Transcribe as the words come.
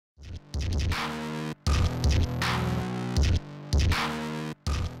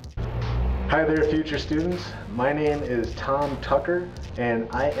Hi there, future students. My name is Tom Tucker, and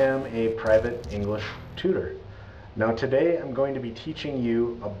I am a private English tutor. Now today I'm going to be teaching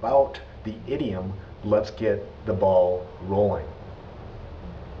you about the idiom, let's get the ball rolling.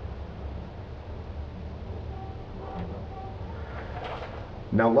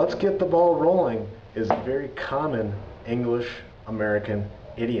 Now, let's get the ball rolling is a very common English American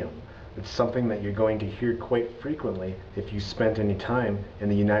idiom. It's something that you're going to hear quite frequently if you spent any time in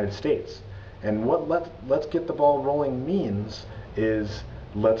the United States. And what let's get the ball rolling means is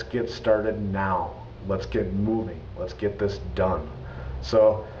let's get started now. Let's get moving. Let's get this done.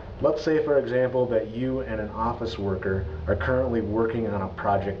 So let's say, for example, that you and an office worker are currently working on a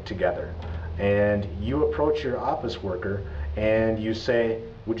project together. And you approach your office worker and you say,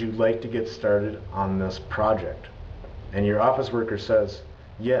 would you like to get started on this project? And your office worker says,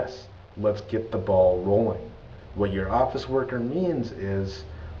 yes, let's get the ball rolling. What your office worker means is,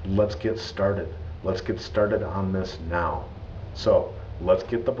 let's get started. Let's get started on this now. So, let's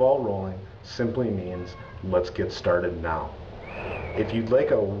get the ball rolling simply means, let's get started now. If you'd like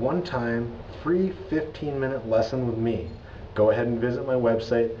a one-time free 15-minute lesson with me, go ahead and visit my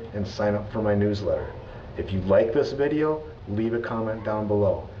website and sign up for my newsletter. If you like this video, leave a comment down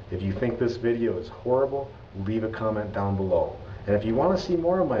below. If you think this video is horrible, leave a comment down below. And if you want to see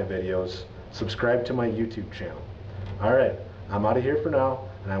more of my videos, subscribe to my YouTube channel. Alright, I'm out of here for now,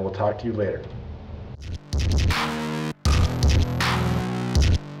 and I will talk to you later.